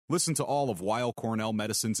Listen to all of Weill Cornell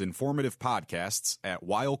Medicine's informative podcasts at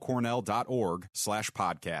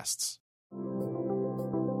weillcornell.org/podcasts.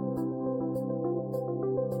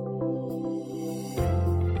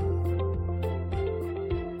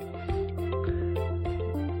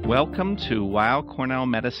 Welcome to Weill Cornell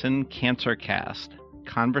Medicine CancerCast,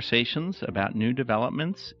 conversations about new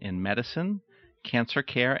developments in medicine, cancer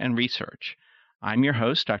care, and research. I'm your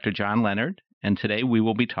host, Dr. John Leonard, and today we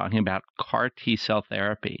will be talking about CAR T-cell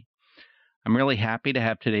therapy. I'm really happy to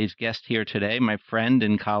have today's guest here today, my friend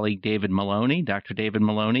and colleague David Maloney, Dr. David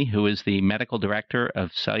Maloney, who is the Medical Director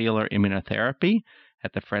of Cellular Immunotherapy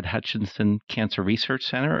at the Fred Hutchinson Cancer Research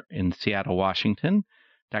Center in Seattle, Washington.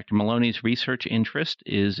 Dr. Maloney's research interest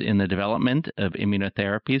is in the development of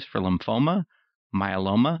immunotherapies for lymphoma,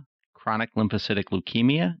 myeloma, chronic lymphocytic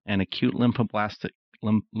leukemia, and acute lymphoblastic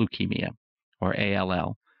leukemia, or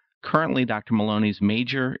ALL. Currently, Dr. Maloney's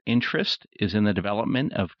major interest is in the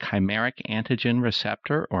development of chimeric antigen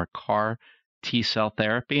receptor, or CAR T-cell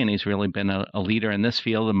therapy, and he's really been a leader in this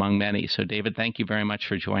field among many. So, David, thank you very much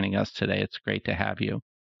for joining us today. It's great to have you.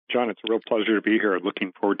 John, it's a real pleasure to be here.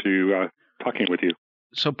 Looking forward to talking with you.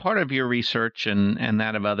 So part of your research and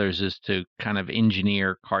that of others is to kind of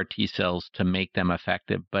engineer CAR T cells to make them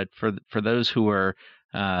effective. But for those who are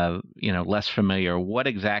less familiar, what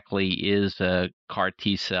exactly is a CAR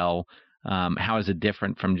T cell? How is it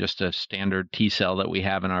different from just a standard T cell that we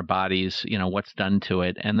have in our bodies? What's done to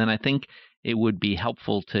it? And then I think it would be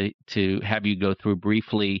helpful to have you go through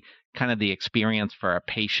briefly kind of the experience for a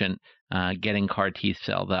patient getting CAR T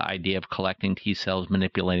cell, the idea of collecting T cells,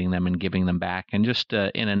 manipulating them, and giving them back, and just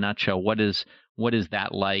in a nutshell, what is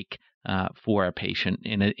that like for a patient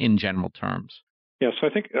in general terms? Yeah, so I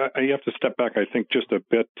think you have to step back, I think, just a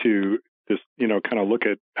bit to this, kind of look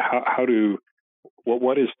at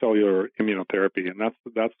what is cellular immunotherapy, and that's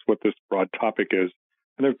what this broad topic is.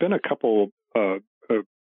 And there have been a couple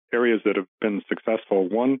areas that have been successful.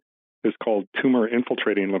 One is called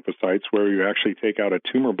tumor-infiltrating lymphocytes, where you actually take out a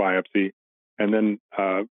tumor biopsy and then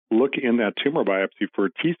look in that tumor biopsy for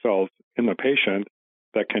T cells in the patient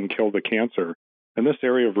that can kill the cancer. And this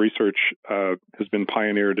area of research has been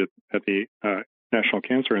pioneered at the National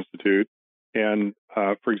Cancer Institute. And,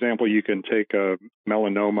 for example, you can take a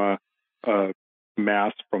melanoma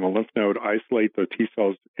mass from a lymph node, isolate the T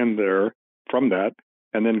cells in there from that,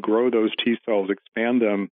 and then grow those T cells, expand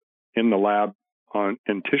them in the lab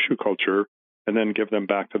in tissue culture, and then give them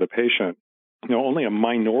back to the patient. Only a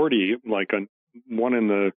minority, like one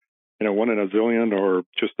in a zillion, or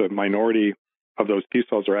just a minority of those T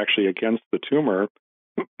cells are actually against the tumor.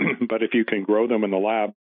 But if you can grow them in the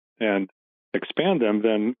lab and expand them,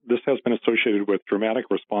 then this has been associated with dramatic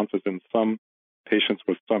responses in some patients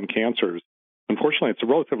with some cancers. Unfortunately, it's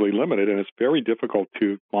relatively limited, and it's very difficult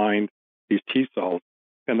to find these T cells.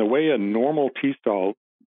 And the way a normal T cell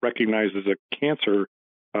recognizes a cancer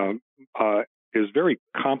is very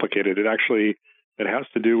complicated. It has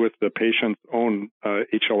to do with the patient's own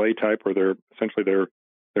HLA type, or their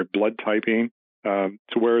blood typing,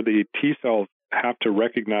 to where the T cells have to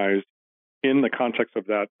recognize in the context of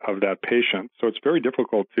that patient. So it's very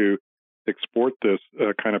difficult to export this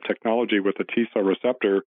kind of technology with a T cell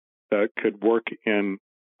receptor that could work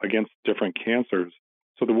against different cancers.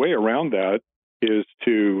 So the way around that is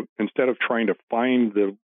to, instead of trying to find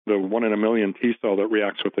the 1 in a million T cell that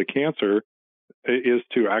reacts with the cancer, is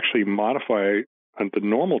to actually modify the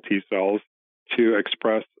normal T cells to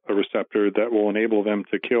express a receptor that will enable them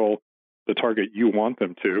to kill the target you want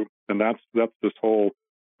them to. And that's this whole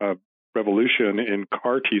revolution in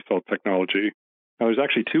CAR T cell technology. Now, there's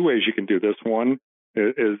actually two ways you can do this. One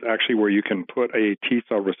is actually where you can put a T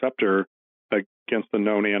cell receptor against the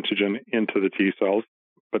known antigen into the T cells.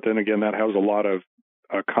 But then again, that has a lot of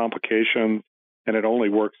complications, and it only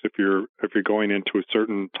works if you're going into a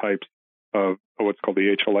certain types of what's called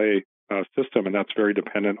the HLA system, and that's very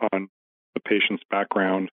dependent on the patient's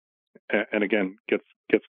background, and again gets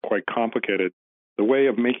quite complicated. The way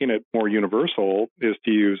of making it more universal is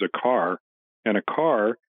to use a CAR, and a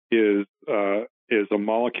CAR is a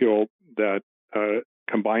molecule that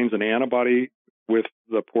combines an antibody with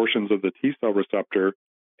the portions of the T cell receptor,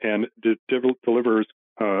 and delivers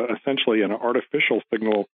essentially an artificial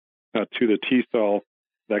signal to the T cell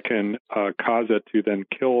that can cause it to then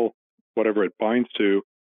kill whatever it binds to,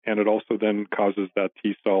 and it also then causes that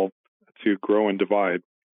T cell to grow and divide.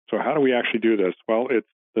 So how do we actually do this? Well,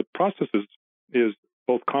 the process is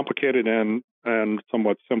both complicated and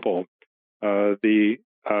somewhat simple. The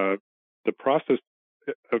process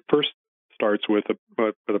first starts with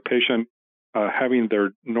a patient having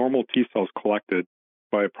their normal T cells collected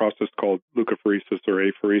by a process called leukapheresis or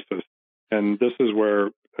apheresis. And this is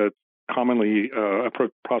where commonly a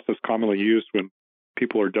process commonly used when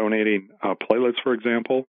people are donating platelets, for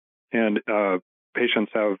example, and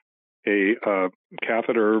patients have a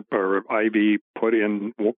catheter or IV put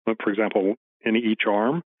in, for example, in each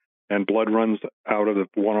arm, and blood runs out of the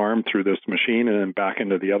one arm through this machine and then back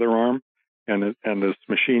into the other arm, and this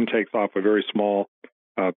machine takes off a very small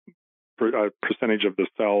percentage of the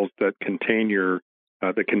cells that contain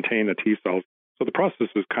the T cells. So the process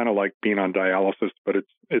is kind of like being on dialysis, but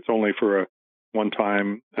it's only for a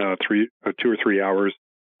one-time 2 or 3 hours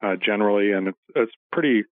generally, and it's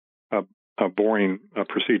pretty a boring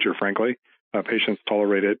procedure, frankly. Patients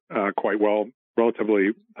tolerate it quite well,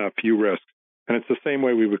 relatively few risks. And it's the same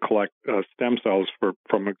way we would collect stem cells, for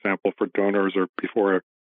example, for donors or before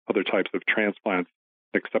other types of transplants,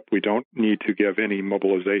 except we don't need to give any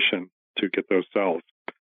mobilization to get those cells.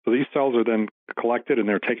 So these cells are then collected and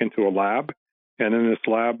they're taken to a lab. And in this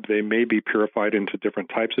lab, they may be purified into different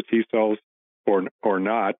types of T cells or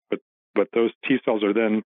not. But those T cells are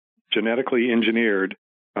then genetically engineered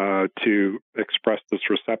to express this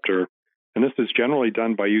receptor. And this is generally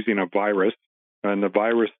done by using a virus. And the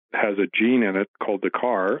virus has a gene in it called the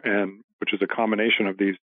CAR, which is a combination of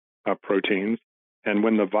these proteins. And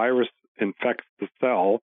when the virus infects the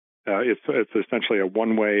cell, it's essentially a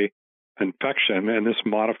one-way infection, and this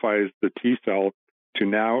modifies the T cell to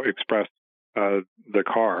now express the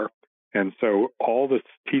CAR. And so all the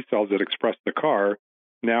T cells that express the CAR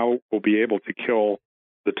now will be able to kill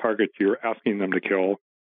the target you're asking them to kill,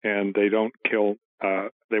 and they won't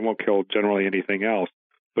kill generally anything else.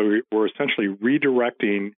 So we're essentially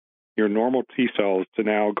redirecting your normal T cells to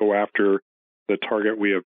now go after the target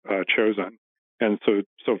we have chosen. And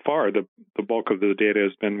so far, the bulk of the data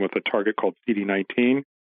has been with a target called CD19,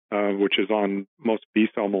 which is on most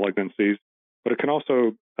B-cell malignancies. But it can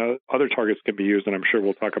also, other targets can be used, and I'm sure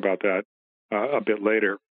we'll talk about that a bit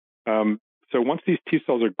later. So once these T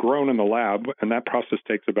cells are grown in the lab, and that process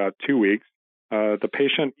takes about 2 weeks, the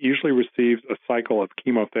patient usually receives a cycle of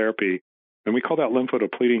chemotherapy, and we call that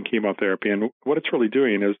lymphodepleting chemotherapy. And what it's really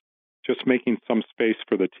doing is just making some space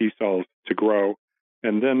for the T cells to grow.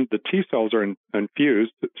 And then the T cells are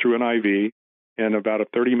infused through an IV in about a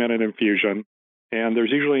 30-minute infusion. And there's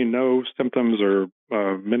usually no symptoms or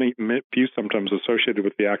few symptoms associated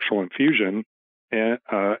with the actual infusion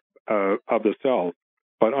of the cells.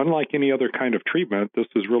 But unlike any other kind of treatment, this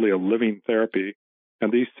is really a living therapy.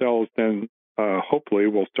 And these cells then hopefully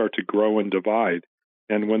will start to grow and divide.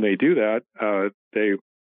 And when they do that, they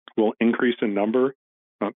will increase in number.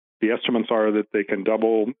 The estimates are that they can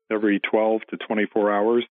double every 12 to 24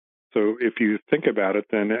 hours. So if you think about it,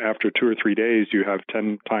 then after 2 or 3 days, you have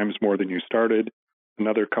 10 times more than you started.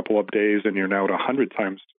 Another couple of days, and you're now at 100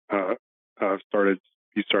 times you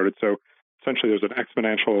started. So essentially, there's an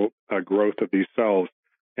exponential growth of these cells.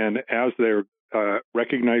 And as they're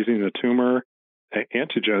recognizing the tumor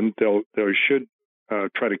antigen, they should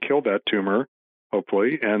try to kill that tumor,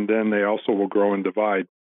 hopefully, and then they also will grow and divide.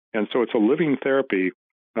 And so it's a living therapy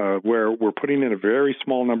where we're putting in a very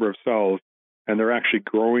small number of cells, and they're actually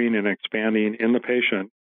growing and expanding in the patient,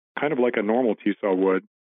 kind of like a normal T cell would,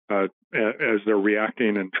 as they're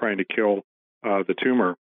reacting and trying to kill the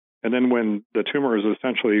tumor. And then when the tumor is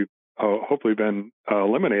essentially hopefully been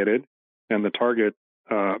eliminated and the target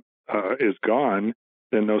is gone,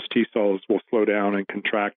 then those T cells will slow down and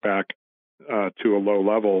contract back to a low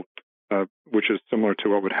level, which is similar to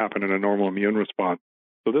what would happen in a normal immune response.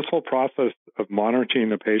 So this whole process of monitoring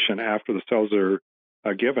the patient after the cells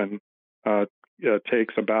are given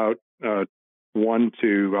takes about 1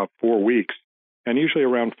 to 4 weeks. And usually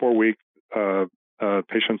around 4 weeks,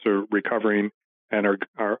 patients are recovering and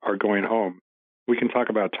are going home. We can talk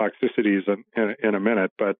about toxicities in a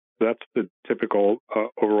minute, but that's the typical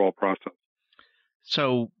overall process.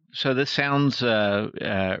 So this sounds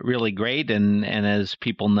really great, and as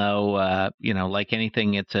people know, like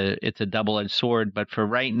anything, it's a double-edged sword. But for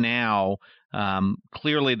right now,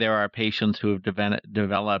 clearly there are patients who have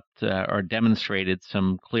developed or demonstrated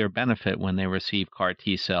some clear benefit when they receive CAR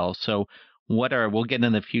T cells. So we'll get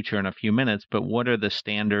in the future in a few minutes, but what are the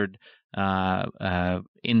standard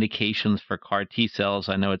indications for CAR T cells?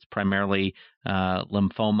 I know it's primarily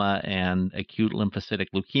lymphoma and acute lymphocytic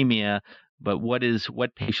leukemia, but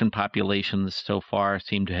what patient populations so far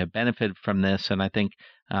seem to have benefited from this? And I think,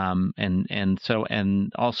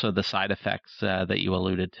 and also the side effects that you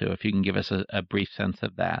alluded to, if you can give us a brief sense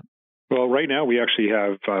of that. Well, right now we actually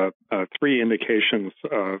have 3 indications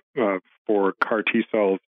for CAR T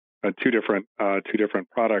cells, two different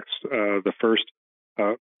products. The first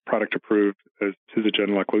product approved is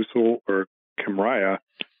Tisagen laclusil, or Kymriah,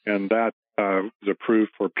 and that was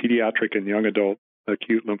approved for pediatric and young adult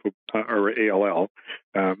acute or ALL.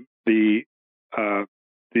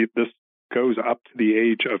 This goes up to the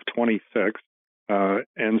age of 26,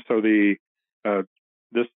 and so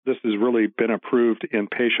this has really been approved in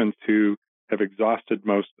patients who have exhausted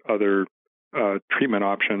most other treatment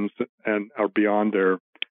options and are beyond their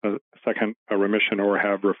second remission or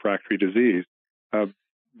have refractory disease.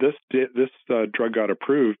 This drug got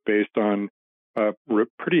approved based on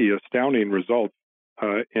pretty astounding results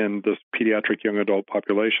in this pediatric young adult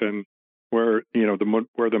population, where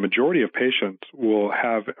where the majority of patients will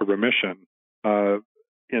have a remission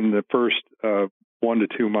in the first 1 to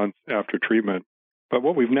 2 months after treatment. But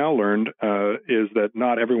what we've now learned is that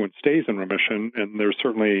not everyone stays in remission, and there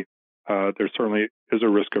certainly is a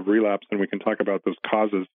risk of relapse, and we can talk about those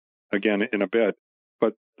causes again in a bit.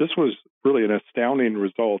 But this was really an astounding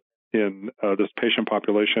result in this patient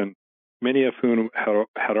population, many of whom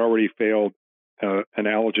had already failed an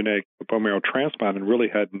allogeneic bone marrow transplant and really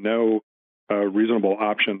had no reasonable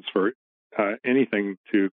options for anything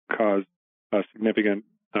to cause a significant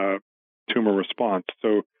tumor response.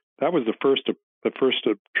 So that was the first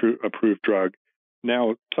approved drug.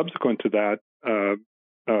 Now, subsequent to that,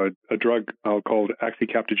 a drug called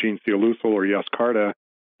axicabtagene ciloleucel, or Yescarta,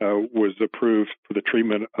 was approved for the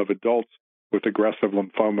treatment of adults with aggressive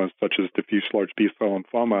lymphomas, such as diffuse large B-cell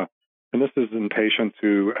lymphoma. And this is in patients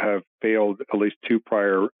who have failed at least 2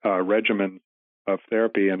 prior regimens of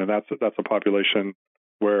therapy, and that's a population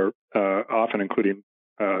where, often including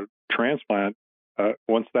transplant,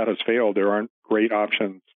 once that has failed, there aren't great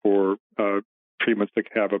options for treatments that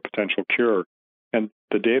have a potential cure. And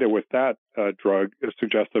the data with that drug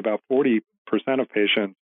suggests about 40% of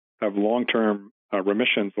patients have long-term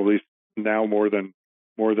remissions, at least now more than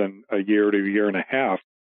a year to a year and a half.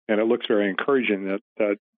 And it looks very encouraging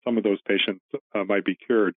that some of those patients might be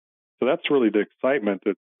cured. So that's really the excitement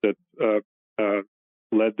that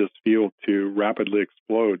led this field to rapidly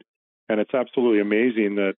explode. And it's absolutely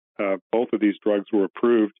amazing that both of these drugs were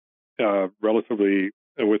approved relatively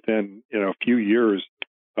within a few years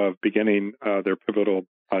of beginning their pivotal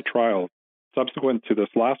trials. Subsequent to this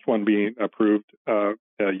last one being approved,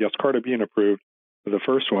 Yescarta being approved, the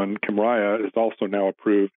first one, Kymriah, is also now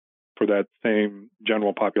approved for that same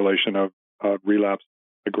general population of relapsed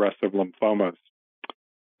aggressive lymphomas.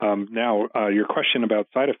 Now, your question about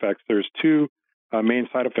side effects, there's 2 main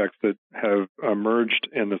side effects that have emerged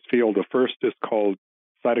in this field. The first is called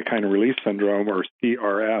cytokine release syndrome, or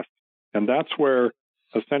CRS, and that's where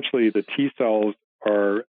essentially the T cells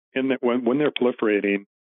are when they're proliferating,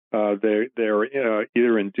 they're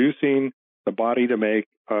either inducing the body to make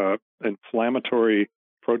inflammatory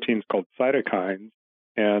proteins called cytokines,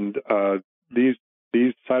 and these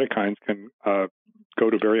cytokines can go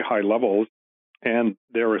to very high levels, and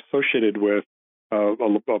they're associated with a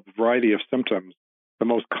variety of symptoms. The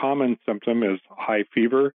most common symptom is high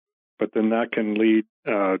fever, but then that can lead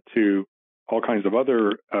to all kinds of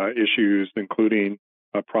other issues, including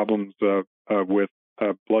problems with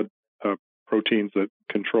blood proteins that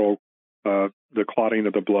control the clotting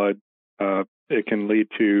of the blood. It can lead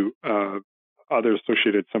to other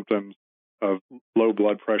associated symptoms of low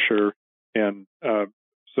blood pressure, and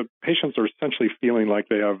so patients are essentially feeling like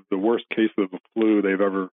they have the worst case of the flu they've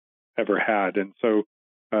ever had. And so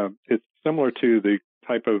it's similar to the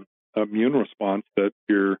type of immune response that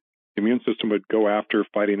your immune system would go after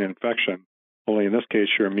fighting an infection, only in this case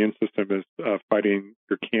your immune system is fighting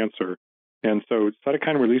your cancer. And so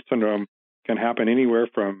cytokine release syndrome can happen anywhere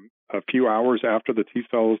from a few hours after the T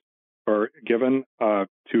cells are given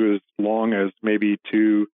to as long as maybe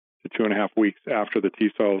 2 to 2.5 weeks after the T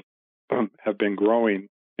cells have been growing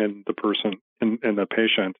in the person, in the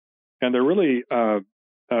patient. And they're really,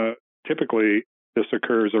 typically, this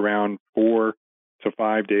occurs around 4 to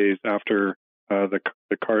 5 days after the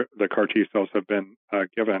CAR T cells have been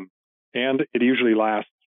given. And it usually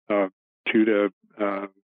lasts 2 to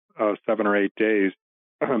 7 or 8 days.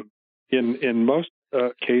 In most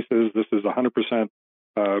cases, this is 100%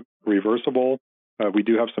 reversible. We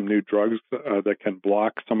do have some new drugs that can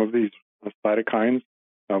block some of these cytokines.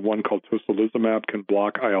 One called tocilizumab can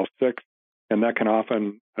block IL-6, and that can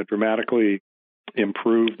often dramatically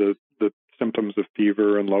improve the symptoms of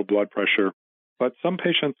fever and low blood pressure. But some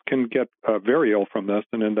patients can get very ill from this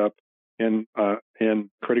and end up in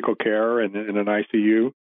critical care and in an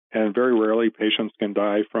ICU. And very rarely patients can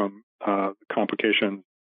die from complications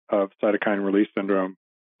of cytokine release syndrome.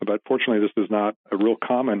 But fortunately, this is not a real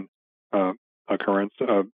common occurrence,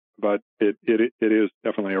 but it is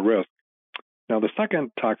definitely a risk. Now, the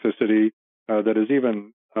second toxicity that is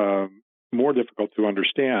even more difficult to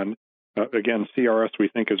understand, again, CRS we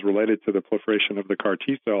think is related to the proliferation of the CAR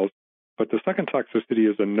T cells, But the second toxicity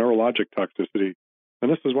is a neurologic toxicity.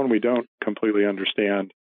 And this is one we don't completely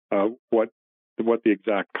understand what the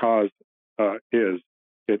exact cause is.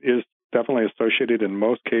 It is definitely associated in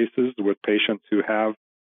most cases with patients who have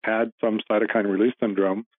had some cytokine release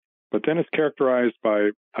syndrome, but then it's characterized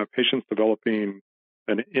by patients developing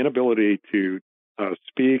an inability to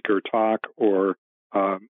speak or talk or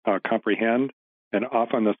comprehend, and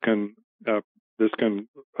often this can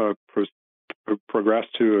progress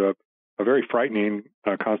to a very frightening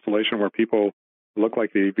constellation where people look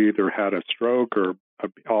like they've either had a stroke or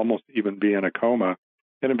almost even be in a coma.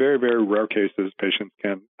 And in very, very rare cases, patients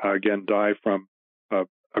can, again, die from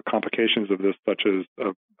complications of this, such as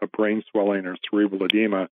a brain swelling or cerebral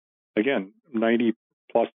edema. Again, 95+%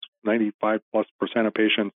 of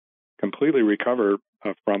patients completely recover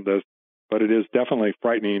from this, but it is definitely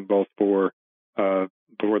frightening both for the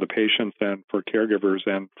patients and for caregivers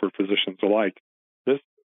and for physicians alike. This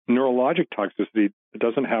neurologic toxicity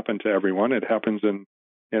doesn't happen to everyone. It happens in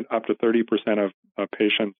up to 30% of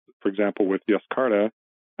patients, for example, with Yescarta,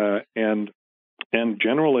 and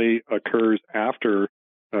generally occurs after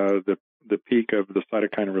the peak of the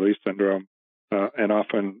cytokine release syndrome, and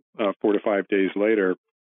often 4 to 5 days later.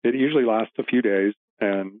 It usually lasts a few days,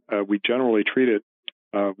 and we generally treat it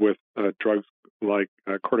with drugs like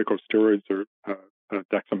corticosteroids or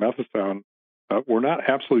dexamethasone. We're not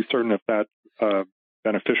absolutely certain if that's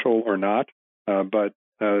beneficial or not, but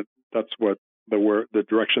that's what the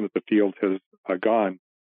direction that the field has gone.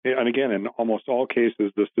 And again, in almost all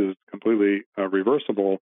cases, this is completely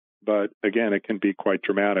reversible, but again, it can be quite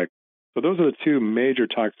dramatic. So those are the two major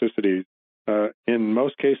toxicities. In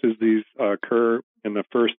most cases, these occur in the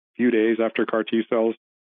first few days after CAR T cells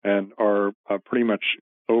and are pretty much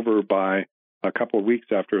over by a couple of weeks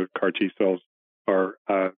after CAR T cells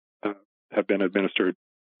have been administered.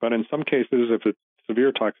 But in some cases, if it's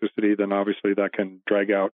severe toxicity, then obviously that can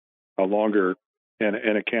drag out longer, and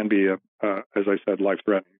it can be, as I said,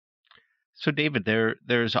 life-threatening. So, David,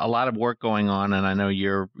 there's a lot of work going on, and I know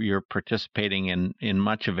you're participating in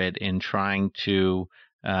much of it in trying to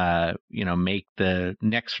make the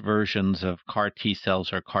next versions of CAR T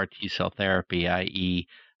cells or CAR T cell therapy, i.e.,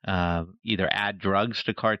 either add drugs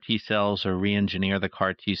to CAR T cells or re-engineer the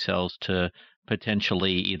CAR T cells to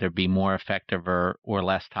potentially either be more effective or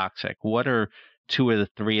less toxic. What are two of the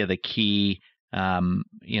three of the key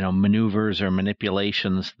maneuvers or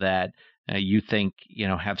manipulations that you think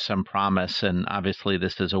have some promise? And obviously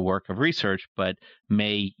this is a work of research, but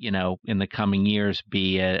may in the coming years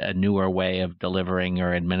be a newer way of delivering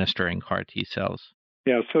or administering CAR T cells.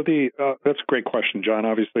 Yeah, so that's a great question, John.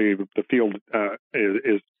 Obviously, the field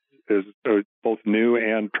is both new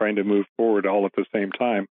and trying to move forward all at the same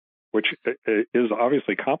time, which is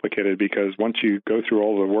obviously complicated because once you go through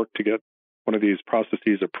all the work to get one of these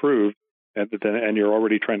processes approved, and you're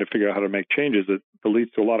already trying to figure out how to make changes, it leads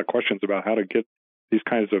to a lot of questions about how to get these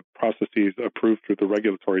kinds of processes approved through the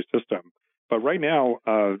regulatory system. But right now,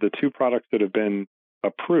 the two products that have been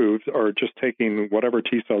approved are just taking whatever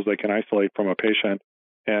T cells they can isolate from a patient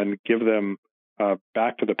and give them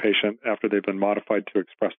back to the patient after they've been modified to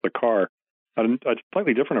express the CAR. A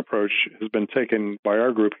slightly different approach has been taken by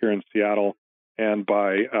our group here in Seattle and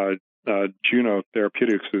by Juno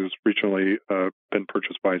Therapeutics, who's recently been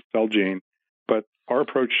purchased by Celgene. But our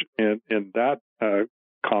approach in that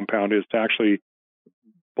compound is to actually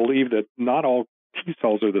believe that not all T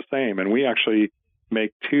cells are the same, and we actually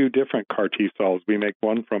make two different CAR T cells. We make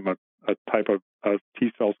one from a type of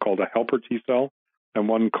T cells called a helper T cell, and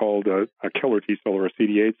one called a killer T cell or a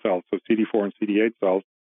CD8 cell, so CD4 and CD8 cells.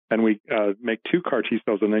 And we make two CAR T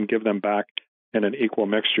cells and then give them back in an equal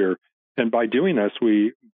mixture. And by doing this,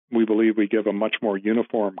 we believe we give a much more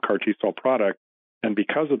uniform CAR T cell product. And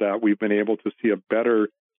because of that, we've been able to see a better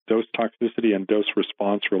dose toxicity and dose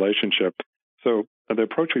response relationship. So the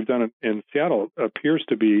approach we've done in Seattle appears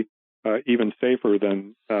to be even safer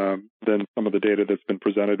than some of the data that's been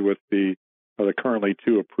presented with the currently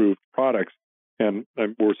two approved products. And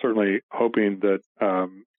we're certainly hoping that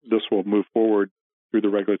this will move forward through the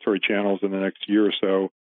regulatory channels in the next year or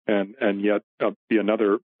so, and yet be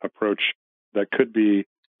another approach that could be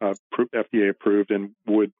FDA approved and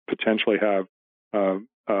would potentially have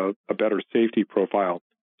a better safety profile.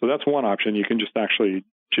 So that's one option. You can just actually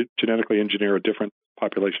genetically engineer a different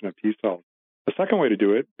population of T cells. The second way to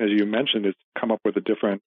do it, as you mentioned, is to come up with a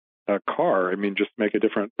different CAR. I mean, just make a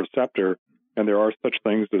different receptor. And there are such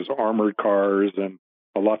things as armored CARs and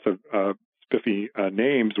lots of spiffy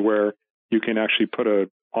names where you can actually put a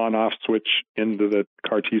on-off switch into the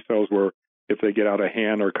CAR T cells where if they get out of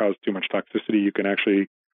hand or cause too much toxicity, you can actually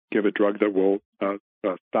give a drug that will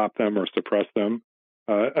stop them or suppress them.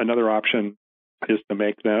 Another option is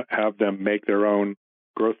to have them make their own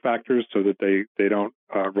growth factors so that they don't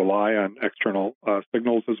rely on external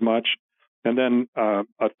signals as much. And then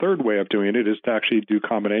a third way of doing it is to actually do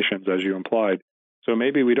combinations, as you implied. So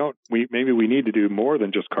maybe we need to do more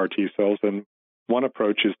than just CAR T cells. And one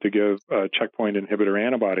approach is to give a checkpoint inhibitor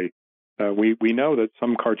antibody. We know that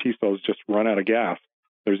some CAR T cells just run out of gas.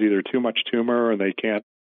 There's either too much tumor and they can't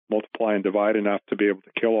multiply and divide enough to be able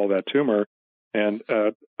to kill all that tumor. And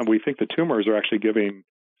we think the tumors are actually giving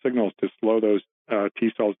signals to slow those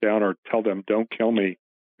T cells down or tell them, don't kill me,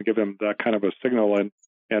 to give them that kind of a signal.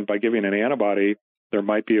 And by giving an antibody, there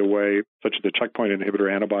might be a way, such as a checkpoint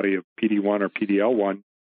inhibitor antibody of PD-1 or PD-L1,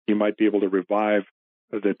 you might be able to revive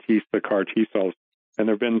the CAR T cells. And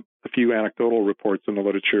there have been a few anecdotal reports in the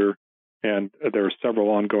literature, and there are several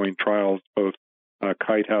ongoing trials. Both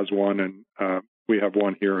Kite has one, and we have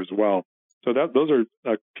one here as well. So those are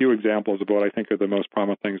a few examples of what I think are the most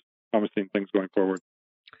promising things going forward.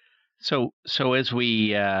 So as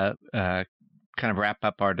we kind of wrap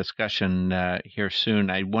up our discussion here soon,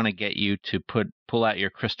 I want to get you to pull out your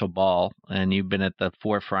crystal ball, and you've been at the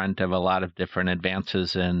forefront of a lot of different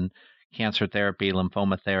advances in cancer therapy,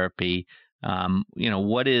 lymphoma therapy.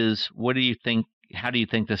 What do you think? How do you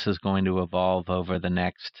think this is going to evolve over the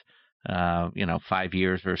next 5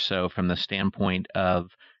 years or so, from the standpoint of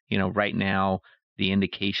right now the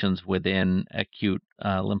indications within acute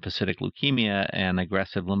lymphocytic leukemia and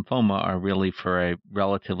aggressive lymphoma are really for a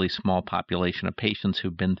relatively small population of patients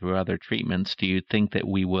who've been through other treatments. Do you think that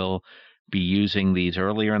we will be using these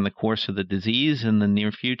earlier in the course of the disease in the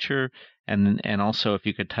near future? And also, if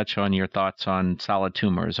you could touch on your thoughts on solid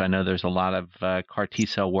tumors. I know there's a lot of CAR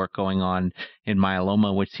T-cell work going on in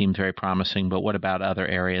myeloma, which seems very promising, but what about other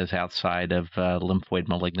areas outside of lymphoid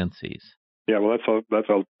malignancies? Yeah, well, that's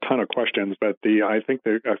a ton of questions, but I think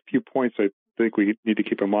there are a few points I think we need to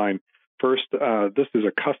keep in mind. First, this is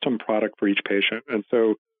a custom product for each patient, and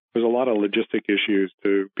so there's a lot of logistic issues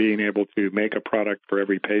to being able to make a product for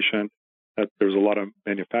every patient. There's a lot of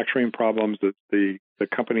manufacturing problems that the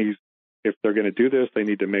companies, if they're going to do this, they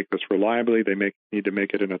need to make this reliably. They need to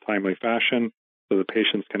make it in a timely fashion so the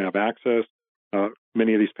patients can have access.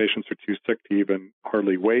 Many of these patients are too sick to even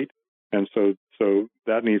hardly wait. And so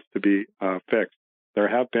that needs to be fixed. There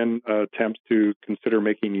have been attempts to consider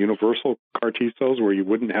making universal CAR T cells where you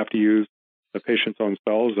wouldn't have to use the patient's own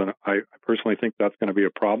cells. And I personally think that's going to be a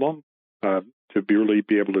problem to really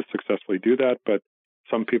be able to successfully do that. But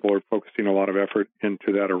some people are focusing a lot of effort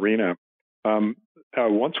into that arena.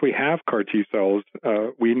 Once we have CAR T cells,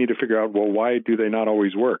 we need to figure out, well, why do they not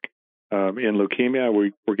always work? In leukemia,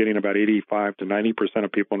 we're getting about 85 to 90%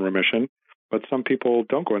 of people in remission. But some people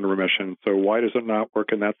don't go into remission. So why does it not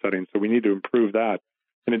work in that setting? So we need to improve that.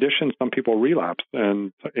 In addition, some people relapse.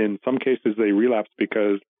 And in some cases, they relapse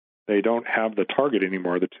because they don't have the target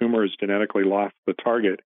anymore. The tumor has genetically lost the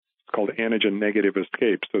target. It's called antigen negative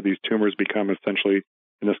escape. So these tumors become essentially,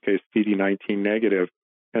 in this case, CD19 negative.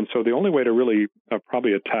 And so the only way to really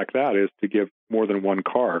probably attack that is to give more than one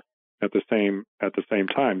CAR at the same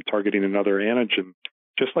time, targeting another antigen.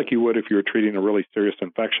 Just like you would if you were treating a really serious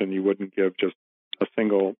infection, you wouldn't give just a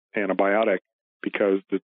single antibiotic because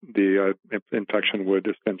the infection would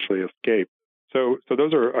essentially escape. So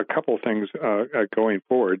those are a couple of things going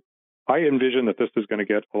forward. I envision that this is going to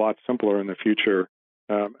get a lot simpler in the future.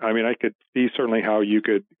 I could see certainly how you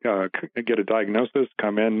could get a diagnosis,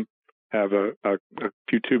 come in, have a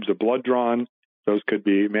few tubes of blood drawn. Those could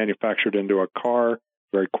be manufactured into a CAR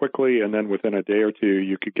very quickly, and then within a day or two,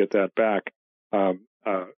 you could get that back.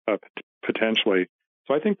 Potentially.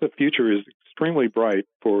 So I think the future is extremely bright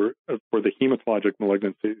for the hematologic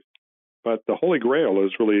malignancies. But the holy grail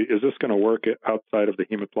is really, is this going to work outside of the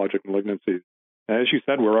hematologic malignancies? And as you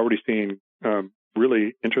said, we're already seeing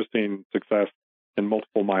really interesting success in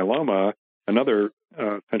multiple myeloma, another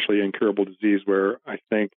essentially incurable disease where I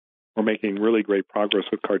think we're making really great progress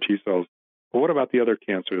with CAR T cells. But what about the other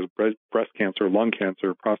cancers, breast cancer, lung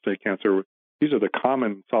cancer, prostate cancer? These are the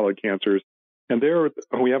common solid cancers. And there,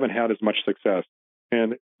 we haven't had as much success.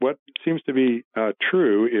 And what seems to be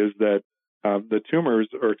true is that the tumors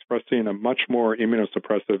are expressing a much more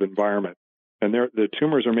immunosuppressive environment. And the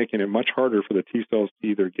tumors are making it much harder for the T cells to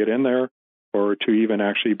either get in there or to even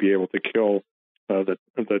actually be able to kill the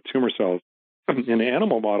tumor cells. In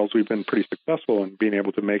animal models, we've been pretty successful in being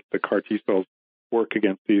able to make the CAR T cells work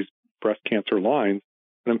against these breast cancer lines.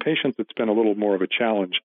 But in patients, it's been a little more of a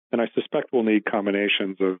challenge. And I suspect we'll need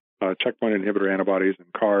combinations of checkpoint inhibitor antibodies and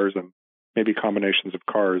CARs and maybe combinations of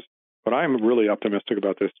CARs. But I'm really optimistic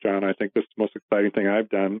about this, John. I think this is the most exciting thing I've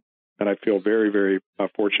done, and I feel very, very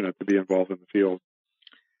fortunate to be involved in the field.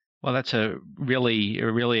 Well, that's a really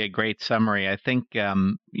a great summary. I think,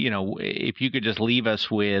 if you could just leave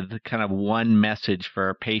us with kind of one message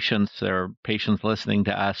for patients or patients listening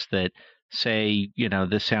to us that say,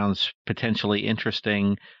 this sounds potentially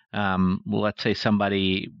interesting. Let's say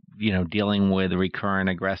somebody, dealing with recurrent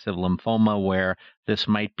aggressive lymphoma where this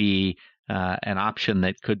might be an option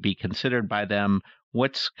that could be considered by them.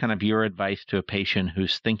 What's kind of your advice to a patient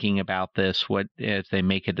who's thinking about this? What, if they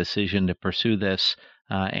make a decision to pursue this,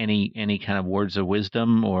 any kind of words of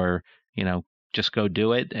wisdom, or, just go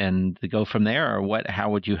do it and go from there, or how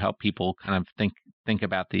would you help people kind of think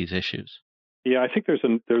about these issues? Yeah, I think there's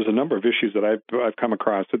a number of issues that I've come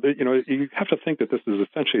across. So that, you have to think that this is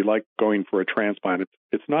essentially like going for a transplant.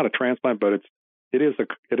 It's not a transplant, but it is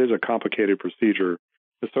a complicated procedure.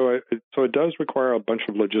 So it does require a bunch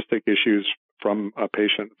of logistic issues from a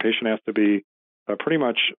patient. The patient has to be pretty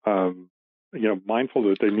much mindful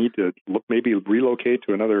that they need to maybe relocate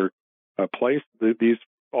to another place.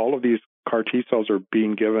 All of these CAR T cells are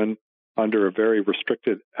being given under a very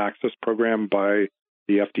restricted access program by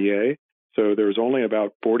the FDA. So there's only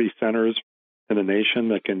about 40 centers in the nation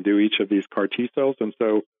that can do each of these CAR T cells. And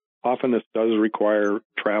so often this does require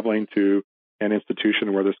traveling to an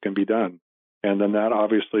institution where this can be done. And then that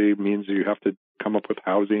obviously means you have to come up with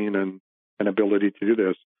housing and an ability to do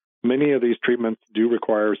this. Many of these treatments do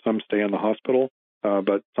require some stay in the hospital,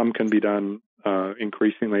 but some can be done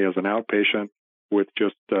increasingly as an outpatient with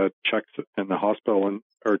just checks in the hospital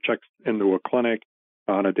or checks into a clinic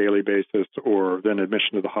on a daily basis, or then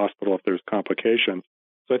admission to the hospital if there's complications.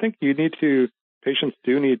 So I think patients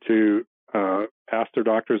do need to ask their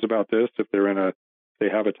doctors about this if they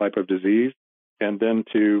have a type of disease, and then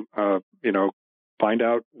to find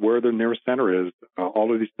out where the nearest center is.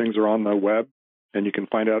 All of these things are on the web, and you can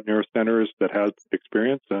find out nearest centers that has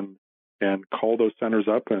experience and call those centers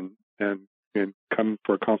up and come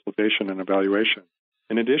for a consultation and evaluation.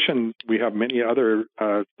 In addition, we have many other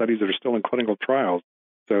studies that are still in clinical trials.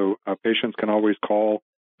 So patients can always call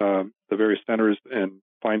the various centers and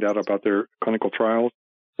find out about their clinical trials.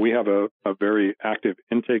 We have a very active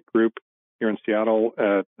intake group here in Seattle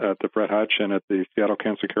at the Fred Hutch and at the Seattle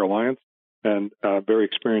Cancer Care Alliance, and a very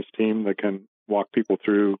experienced team that can walk people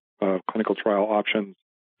through clinical trial options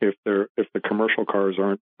if the commercial CARs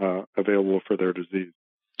aren't available for their disease.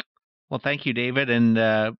 Well, thank you, David. And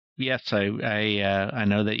yes, I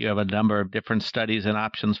know that you have a number of different studies and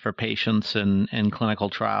options for patients and clinical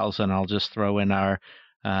trials, and I'll just throw in our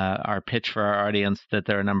pitch for our audience that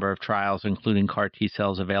there are a number of trials, including CAR T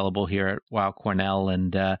cells, available here at Weill Cornell,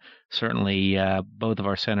 and certainly both of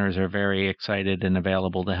our centers are very excited and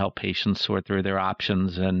available to help patients sort through their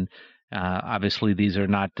options. And obviously, these are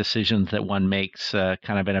not decisions that one makes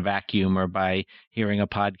kind of in a vacuum or by hearing a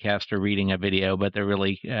podcast or reading a video, but they're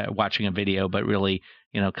really watching a video, but really,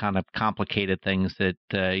 kind of complicated things that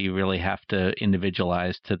you really have to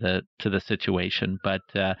individualize to the situation. But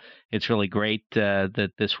it's really great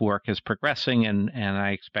that this work is progressing, and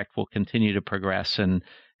I expect will continue to progress and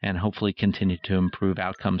hopefully continue to improve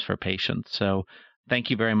outcomes for patients. So thank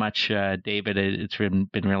you very much, David. It's been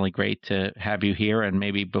really great to have you here, and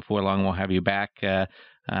maybe before long we'll have you back to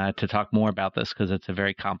talk more about this, because it's a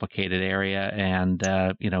very complicated area and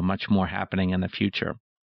much more happening in the future.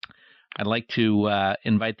 I'd like to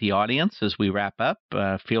invite the audience as we wrap up.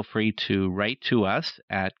 Feel free to write to us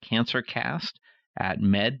at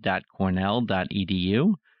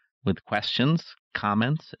cancercast@med.cornell.edu with questions,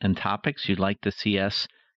 comments, and topics you'd like to see us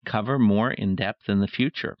cover more in depth in the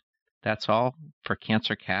future. That's all for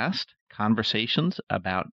CancerCast, conversations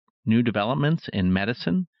about new developments in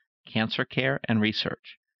medicine, cancer care, and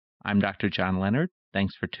research. I'm Dr. John Leonard.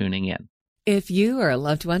 Thanks for tuning in. If you or a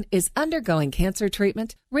loved one is undergoing cancer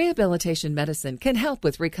treatment, rehabilitation medicine can help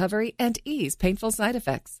with recovery and ease painful side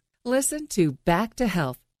effects. Listen to Back to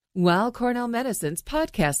Health, Weill Cornell Medicine's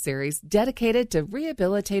podcast series dedicated to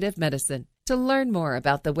rehabilitative medicine, to learn more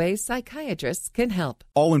about the ways psychiatrists can help.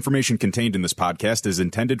 All information contained in this podcast is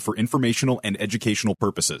intended for informational and educational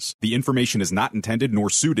purposes. The information is not intended nor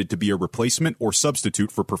suited to be a replacement or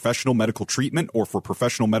substitute for professional medical treatment or for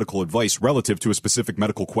professional medical advice relative to a specific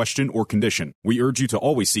medical question or condition. We urge you to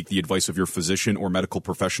always seek the advice of your physician or medical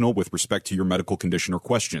professional with respect to your medical condition or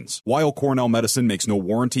questions. Weill Cornell Medicine makes no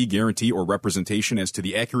warranty, guarantee, or representation as to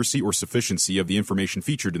the accuracy or sufficiency of the information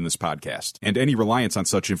featured in this podcast, and any reliance on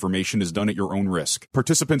such information is done at your your own risk.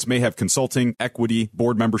 Participants may have consulting, equity,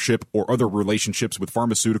 board membership, or other relationships with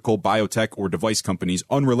pharmaceutical, biotech, or device companies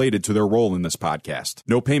unrelated to their role in this podcast.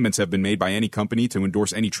 No payments have been made by any company to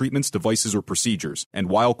endorse any treatments, devices, or procedures. And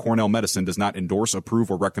Weill Cornell Medicine does not endorse, approve,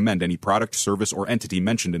 or recommend any product, service, or entity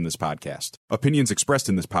mentioned in this podcast. Opinions expressed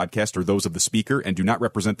in this podcast are those of the speaker and do not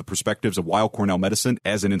represent the perspectives of Weill Cornell Medicine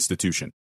as an institution.